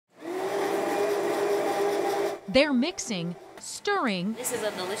They're mixing, stirring, This is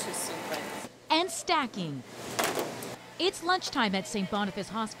a delicious soup, right? and stacking. It's lunchtime at St-Boniface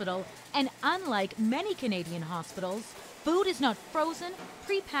Hospital, and unlike many Canadian hospitals, food is not frozen,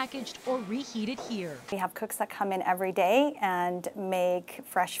 pre-packaged, or reheated here. We have cooks that come in every day and make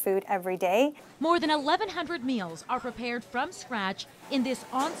fresh food every day. More than 1,100 meals are prepared from scratch in this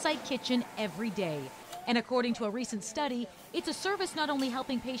on-site kitchen every day. And according to a recent study, it's a service not only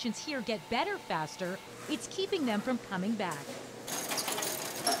helping patients here get better faster, it's keeping them from coming back.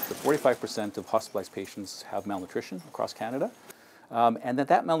 45% of hospitalized patients have malnutrition across Canada, and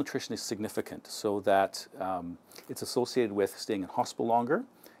that malnutrition is significant, so that it's associated with staying in hospital longer,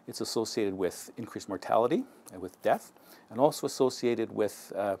 it's associated with increased mortality and with death, and also associated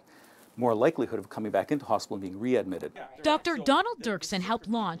with more likelihood of coming back into hospital and being readmitted. Dr. Donald Duerksen helped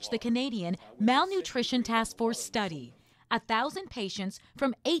launch the Canadian Malnutrition Task Force study. 1,000 patients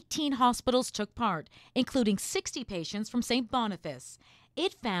from 18 hospitals took part, including 60 patients from St-Boniface.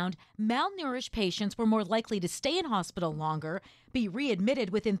 It found malnourished patients were more likely to stay in hospital longer, be readmitted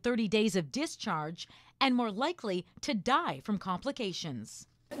within 30 days of discharge, and more likely to die from complications.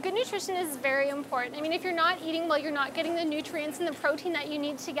 Good nutrition is very important. I mean, if you're not eating well, you're not getting the nutrients and the protein that you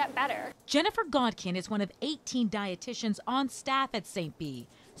need to get better. Jennifer Godkin is one of 18 dietitians on staff at St. B,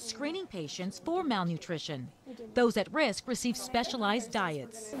 screening patients for malnutrition. Those at risk receive specialized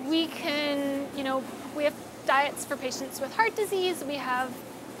diets. We can, we have diets for patients with heart disease, we have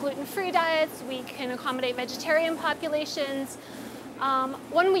gluten-free diets, we can accommodate vegetarian populations.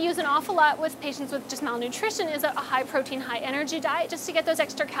 One we use an awful lot with patients with just malnutrition is a high protein, high energy diet, just to get those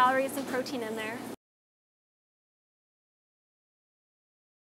extra calories and protein in there.